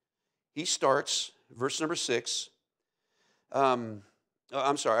 He starts, verse number 6. I'm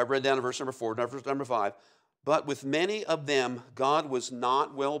sorry, I read down to verse number 4, not verse number 5. But with many of them God was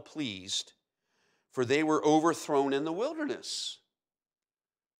not well pleased, for they were overthrown in the wilderness.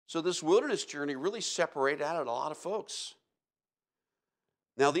 So this wilderness journey really separated out a lot of folks.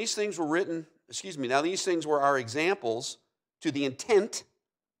 Now these things were our examples to the intent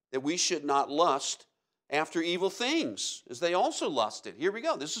that we should not lust after evil things, as they also lusted. Here we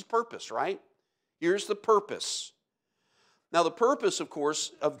go. This is purpose, right? Here's the purpose. Now the purpose, of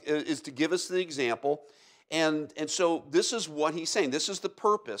course, is to give us the example. And so this is what he's saying. This is the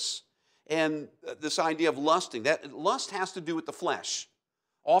purpose. And this idea of lusting. That lust has to do with the flesh.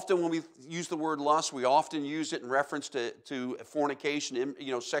 Often when we use the word lust, we often use it in reference to fornication,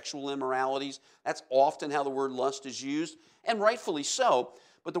 sexual immoralities. That's often how the word lust is used, and rightfully so.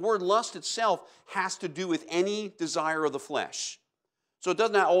 But the word lust itself has to do with any desire of the flesh. So it does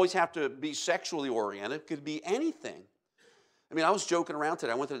not always have to be sexually oriented. It could be anything. I mean, I was joking around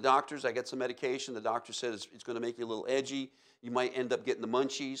today. I went to the doctor's. I got some medication. The doctor said it's going to make you a little edgy. You might end up getting the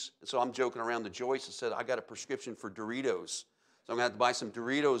munchies. And so I'm joking around to Joyce and said, I got a prescription for Doritos. So I'm going to have to buy some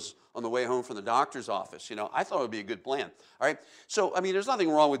Doritos on the way home from the doctor's office. I thought it would be a good plan. All right. So, I mean, there's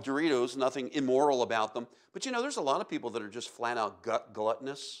nothing wrong with Doritos, nothing immoral about them. But, there's a lot of people that are just flat out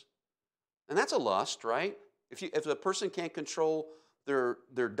gluttonous. And that's a lust, right? If a person can't control their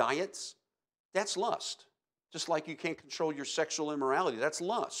diets, that's lust. Just like you can't control your sexual immorality, that's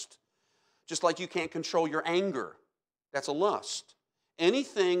lust. Just like you can't control your anger, that's a lust.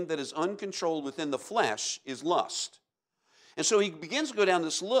 Anything that is uncontrolled within the flesh is lust. And so he begins to go down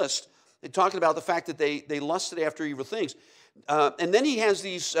this list, talking about the fact that they lusted after evil things. And then he has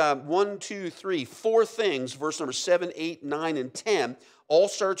these 4 things, verse number 7, 8, 9, and 10, all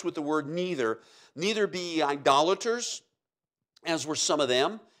starts with the word neither. Neither be ye idolaters, as were some of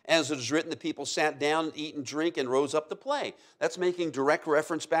them. As it is written, the people sat down, eat and drink, and rose up to play. That's making direct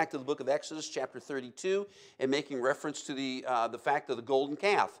reference back to the book of Exodus, chapter 32, and making reference to the fact of the golden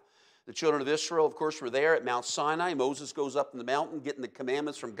calf. The children of Israel, of course, were there at Mount Sinai. Moses goes up in the mountain, getting the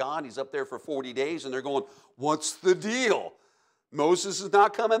commandments from God. He's up there for 40 days, and they're going, what's the deal? Moses is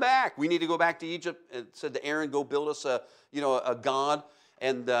not coming back. We need to go back to Egypt. It said to Aaron, go build us a god.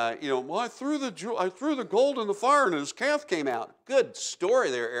 And, well, I threw the gold in the fire and his calf came out. Good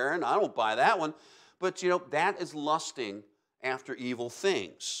story there, Aaron. I don't buy that one. But, that is lusting after evil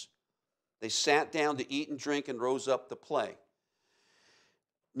things. They sat down to eat and drink and rose up to play.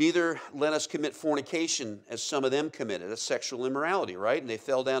 Neither let us commit fornication as some of them committed. That's sexual immorality, right? And they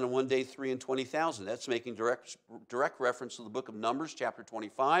fell down in one day 3 and 20,000. That's making direct reference to the book of Numbers, chapter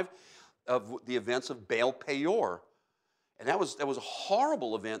 25, of the events of Baal Peor. And that was a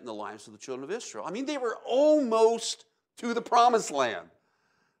horrible event in the lives of the children of Israel. I mean, they were almost to the promised land.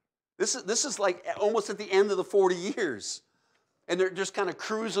 This is like almost at the end of the 40 years. And they're just kind of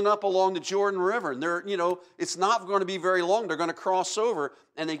cruising up along the Jordan River. And they're, it's not going to be very long. They're going to cross over,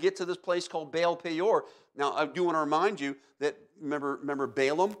 and they get to this place called Baal Peor. Now, I do want to remind you that, remember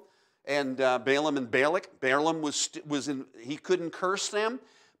Balaam and Balak? Balaam he couldn't curse them,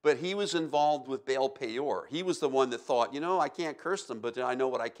 but he was involved with Baal Peor. He was the one that thought, I can't curse them, but I know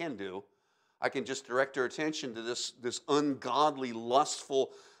what I can do. I can just direct their attention to this ungodly,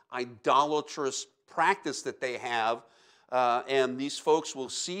 lustful, idolatrous practice that they have. And these folks will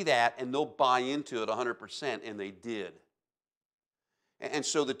see that and they'll buy into it 100%, and they did. And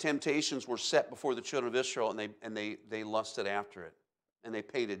so the temptations were set before the children of Israel, and they lusted after it, and they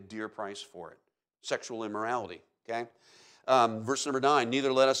paid a dear price for it. Sexual immorality, okay? Verse number 9,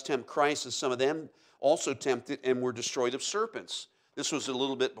 neither let us tempt Christ as some of them also tempted and were destroyed of serpents. This was a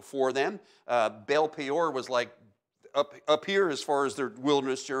little bit before them. Baal Peor was like up here as far as their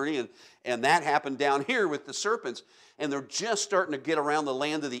wilderness journey, and that happened down here with the serpents. And they're just starting to get around the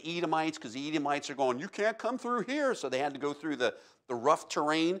land of the Edomites, because the Edomites are going, you can't come through here. So they had to go through the rough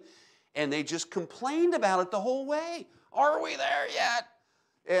terrain, and they just complained about it the whole way. Are we there yet?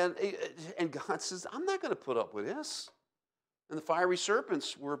 And God says, I'm not going to put up with this. And the fiery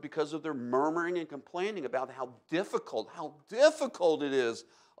serpents were because of their murmuring and complaining about how difficult it is.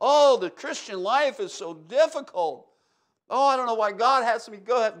 Oh, the Christian life is so difficult. Oh, I don't know why God has me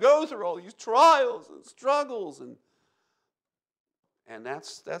go through all these trials and struggles. And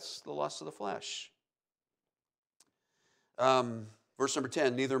that's the lust of the flesh. Verse number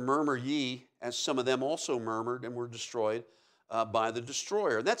 10, neither murmur ye, as some of them also murmured and were destroyed by the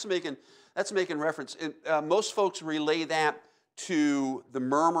destroyer. And that's making reference. Most folks relay that to the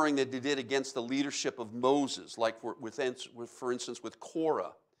murmuring that they did against the leadership of Moses, like for instance with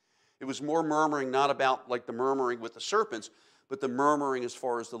Korah. It was more murmuring, not about like the murmuring with the serpents, but the murmuring as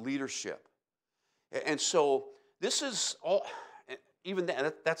far as the leadership. And so this is all, even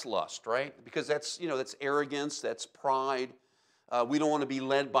that's lust, right? Because that's arrogance, that's pride. We don't want to be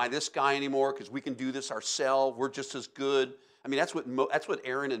led by this guy anymore because we can do this ourselves. We're just as good. I mean, that's what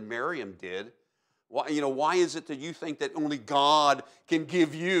Aaron and Miriam did. Why is it that you think that only God can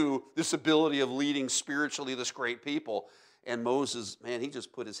give you this ability of leading spiritually this great people? And Moses, man, he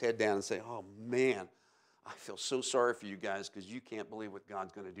just put his head down and said, oh, man, I feel so sorry for you guys because you can't believe what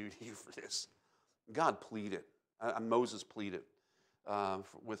God's going to do to you for this. God pleaded. Moses pleaded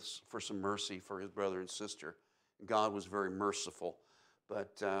for some mercy for his brother and sister. God was very merciful.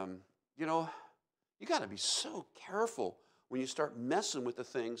 But, you got to be so careful when you start messing with the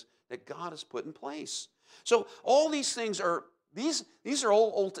things that God has put in place. So all these things are, these are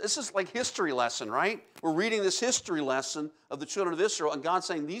all old. This is like history lesson, right? We're reading this history lesson of the children of Israel, and God's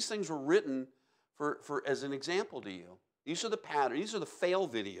saying these things were written for as an example to you. These are the patterns. These are the fail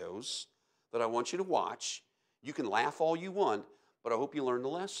videos that I want you to watch. You can laugh all you want, but I hope you learn the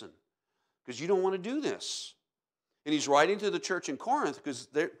lesson, because you don't want to do this. And he's writing to the church in Corinth because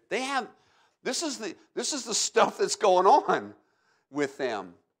they have this is the stuff that's going on with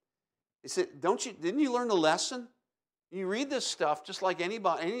them. He said, didn't you learn the lesson? You read this stuff just like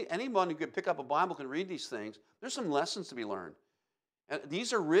anybody who could pick up a Bible can read these things. There's some lessons to be learned. And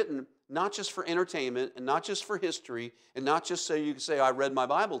these are written not just for entertainment and not just for history and not just so you can say, I read my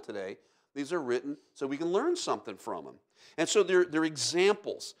Bible today. These are written so we can learn something from them. And so they're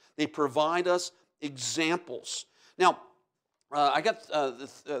examples. They provide us examples. Now, I got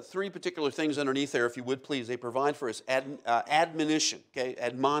three particular things underneath there, if you would please. They provide for us admonition, okay,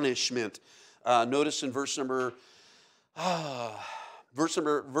 admonishment. Notice in verse number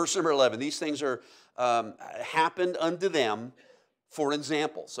 11, these things are happened unto them for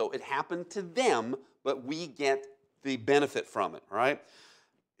example. So it happened to them, but we get the benefit from it, all right?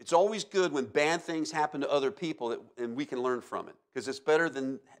 It's always good when bad things happen to other people and we can learn from it, because it's better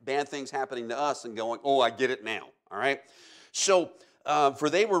than bad things happening to us and going, oh, I get it now, all right? So, for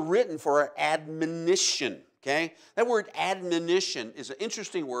they were written for our admonition, okay? That word admonition is an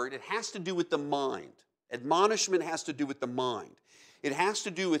interesting word. It has to do with the mind. Admonishment has to do with the mind. It has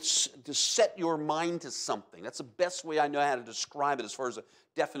to do with to set your mind to something. That's the best way I know how to describe it as far as a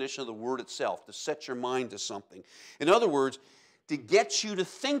definition of the word itself, to set your mind to something. In other words, to get you to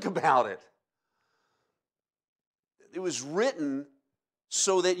think about it. It was written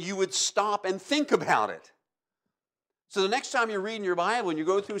so that you would stop and think about it. So the next time you're reading your Bible and you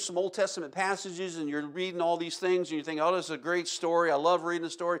go through some Old Testament passages and you're reading all these things and you think, oh, this is a great story, I love reading the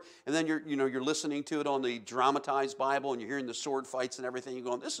story, and then you're listening to it on the dramatized Bible and you're hearing the sword fights and everything, you're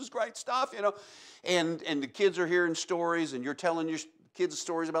going, this is great stuff, and the kids are hearing stories and you're telling your kids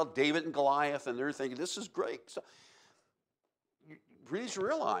stories about David and Goliath and they're thinking, this is great. So, please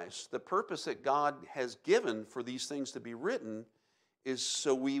realize the purpose that God has given for these things to be written is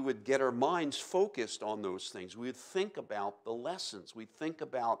so we would get our minds focused on those things. We would think about the lessons. We think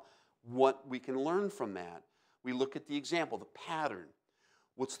about what we can learn from that. We look at the example, the pattern.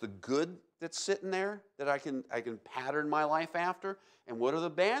 What's the good that's sitting there that I can pattern my life after? And what are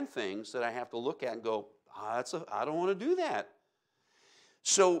the bad things that I have to look at and go, I don't want to do that.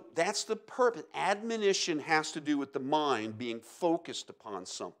 So that's the purpose. Admonition has to do with the mind being focused upon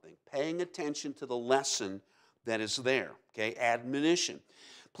something, paying attention to the lesson that is there. Okay, admonition.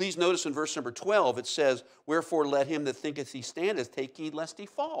 Please notice in verse number 12, it says, wherefore let him that thinketh he standeth take heed lest he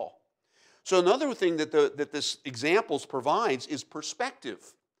fall. So another thing that this examples provides is perspective.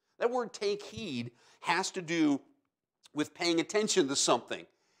 That word take heed has to do with paying attention to something.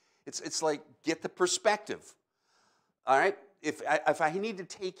 It's like get the perspective. All right? If I need to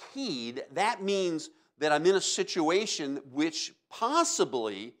take heed, that means that I'm in a situation which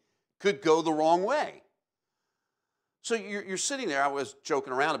possibly could go the wrong way. So you're sitting there. I was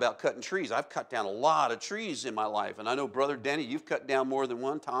joking around about cutting trees. I've cut down a lot of trees in my life, and I know, Brother Denny, you've cut down more than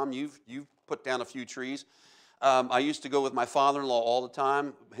one. Tom, you've put down a few trees. I used to go with my father-in-law all the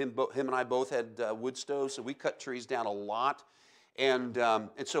time. Him and I both had wood stoves, so we cut trees down a lot. And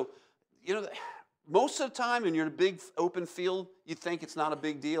so, most of the time when you're in a big open field, you think it's not a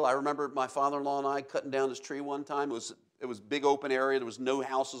big deal. I remember my father-in-law and I cutting down this tree one time. It was a big open area. There was no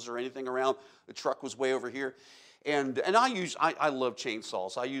houses or anything around. The truck was way over here. And I love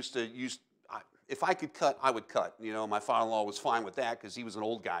chainsaws. I used to use, if I could cut, I would cut. My father-in-law was fine with that because he was an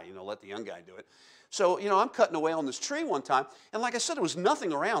old guy, let the young guy do it. So, I'm cutting away on this tree one time, and like I said, there was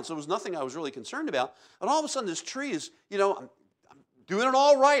nothing around, so there was nothing I was really concerned about. And all of a sudden, this tree is, I'm doing it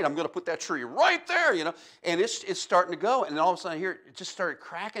all right. I'm going to put that tree right there, and it's starting to go, and then all of a sudden, here, it just started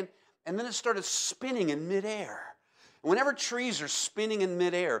cracking, and then it started spinning in midair. And whenever trees are spinning in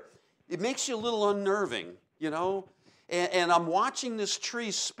midair, it makes you a little unnerving, and I'm watching this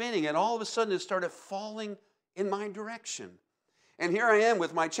tree spinning, and all of a sudden, it started falling in my direction. And here I am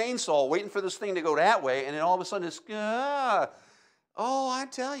with my chainsaw waiting for this thing to go that way, and then all of a sudden it's, I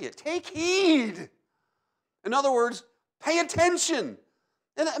tell you, take heed. In other words, pay attention.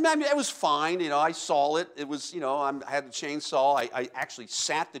 And I mean, it was fine, I saw it. It was, I had the chainsaw. I actually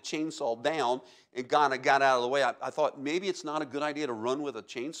sat the chainsaw down and got out of the way. I thought maybe it's not a good idea to run with a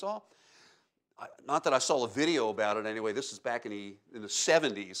chainsaw. Not that I saw a video about it anyway. This is back in the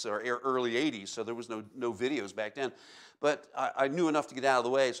 70s or early 80s, so there was no videos back then. But I knew enough to get out of the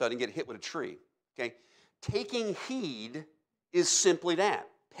way so I didn't get hit with a tree. Okay? Taking heed is simply that,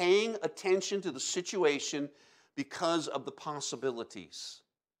 paying attention to the situation because of the possibilities.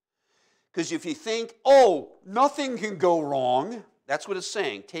 Because if you think, nothing can go wrong, that's what it's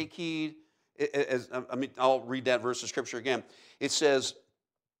saying. Take heed. I'll read that verse of Scripture again. It says,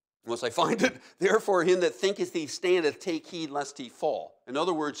 unless I find it, therefore him that thinketh he standeth, take heed lest he fall. In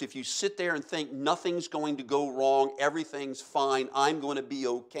other words, if you sit there and think nothing's going to go wrong, everything's fine, I'm going to be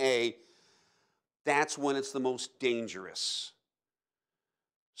okay, that's when it's the most dangerous.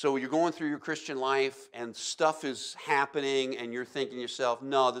 So you're going through your Christian life and stuff is happening and you're thinking to yourself,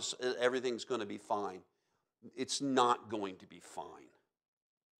 no, everything's going to be fine. It's not going to be fine.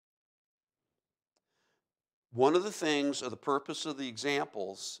 One of the things, or the purpose of the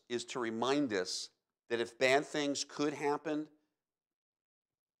examples, is to remind us that if bad things could happen,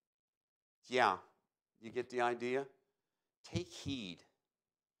 yeah, you get the idea? Take heed.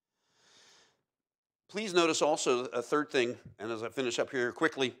 Please notice also a third thing, and as I finish up here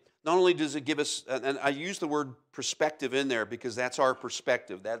quickly, not only does it give us, and I use the word perspective in there because that's our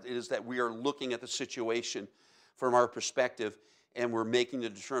perspective. That is that we are looking at the situation from our perspective and we're making the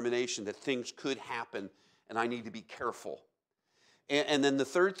determination that things could happen and I need to be careful. And then the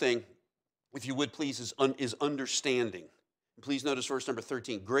third thing, if you would please, is understanding. Please notice verse number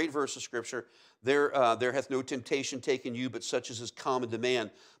 13. Great verse of Scripture. There hath no temptation taken you, but such as is common to man.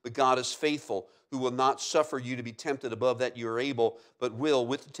 But God is faithful, who will not suffer you to be tempted above that you are able, but will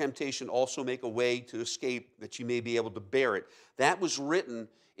with the temptation also make a way to escape, that you may be able to bear it. That was written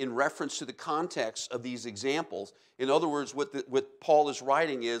in reference to the context of these examples. In other words, what Paul is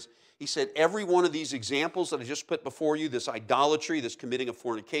writing is, he said, every one of these examples that I just put before you, this idolatry, this committing of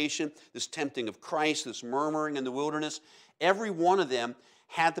fornication, this tempting of Christ, this murmuring in the wilderness, every one of them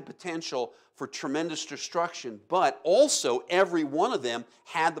had the potential for tremendous destruction, but also every one of them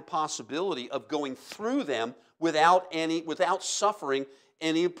had the possibility of going through them without suffering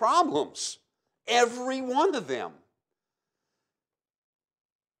any problems. Every one of them.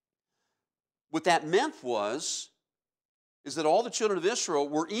 What that meant is that all the children of Israel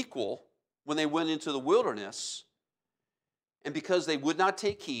were equal when they went into the wilderness, and because they would not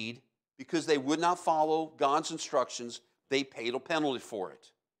take heed, because they would not follow God's instructions, they paid a penalty for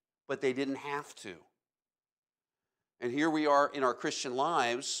it. But they didn't have to. And here we are in our Christian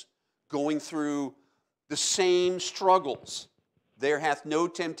lives going through the same struggles. There hath no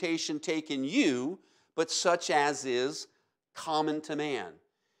temptation taken you, but such as is common to man.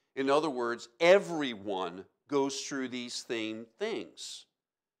 In other words, everyone goes through these same things.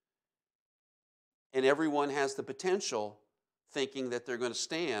 And everyone has the potential, thinking that they're going to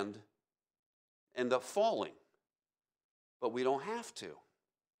stand, end up falling. But we don't have to.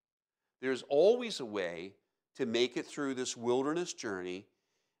 There's always a way to make it through this wilderness journey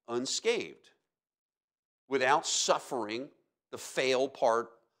unscathed, without suffering the fail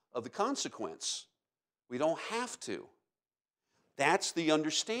part of the consequence. We don't have to. That's the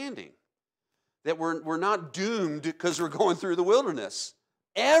understanding. That we're not doomed because we're going through the wilderness.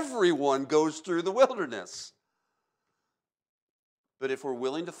 Everyone goes through the wilderness. But if we're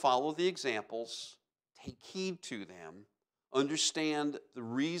willing to follow the examples, take heed to them, understand the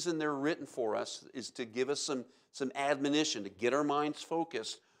reason they're written for us is to give us some admonition, to get our minds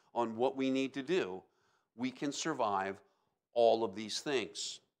focused on what we need to do, we can survive all of these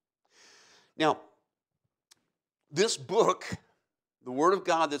things. Now, this book, the Word of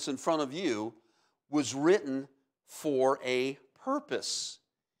God that's in front of you, was written for a purpose,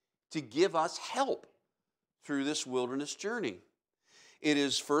 to give us help through this wilderness journey. It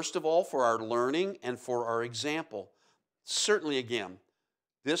is, first of all, for our learning and for our example. Certainly, again,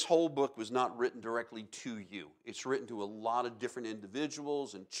 this whole book was not written directly to you. It's written to a lot of different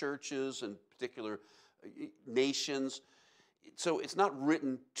individuals and churches and particular nations. So it's not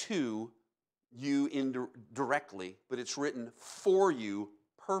written to you indirectly, but it's written for you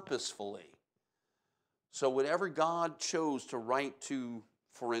purposefully. So whatever God chose to write to,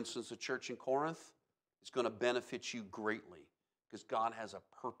 for instance, the church in Corinth, is going to benefit you greatly because God has a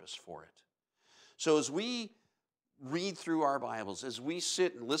purpose for it. So as we read through our Bibles, as we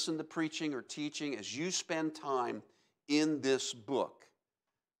sit and listen to preaching or teaching, as you spend time in this book,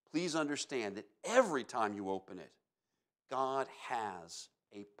 please understand that every time you open it, God has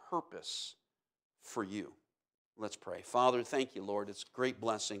a purpose for you. Let's pray. Father, thank you, Lord. It's a great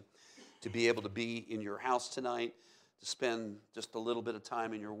blessing to be able to be in your house tonight, to spend just a little bit of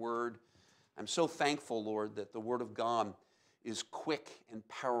time in your word. I'm so thankful, Lord, that the word of God is quick and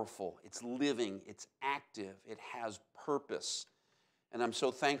powerful. It's living, it's active, it has purpose. And I'm so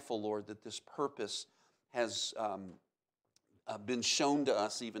thankful, Lord, that this purpose has been shown to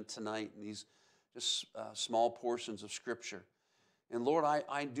us even tonight in these just small portions of Scripture. And Lord,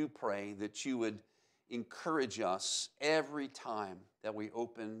 I do pray that you would encourage us every time that we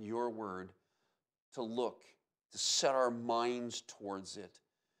open your word to look, to set our minds towards it,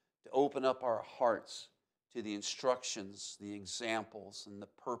 to open up our hearts to the instructions, the examples, and the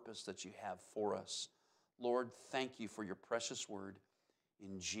purpose that you have for us. Lord, thank you for your precious word.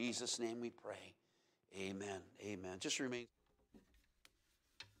 In Jesus' name we pray. Amen. Amen. Just remain.